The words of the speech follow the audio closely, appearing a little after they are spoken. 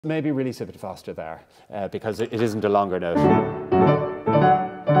Maybe release a bit faster there, because it isn't a longer note.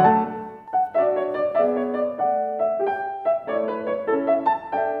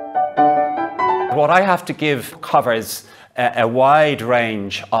 What I have to give covers a wide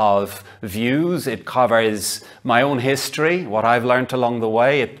range of views. It covers my own history, what I've learned along the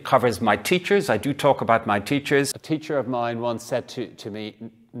way. It covers my teachers. I do talk about my teachers. A teacher of mine once said to me,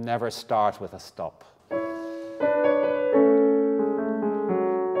 never start with a stop.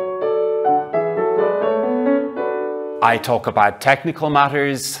 I talk about technical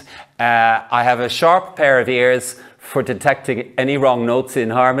matters. I have a sharp pair of ears for detecting any wrong notes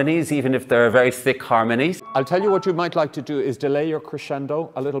in harmonies, even if they're very thick harmonies. I'll tell you what you might like to do is delay your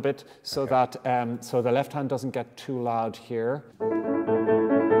crescendo a little bit so that so the left hand doesn't get too loud here.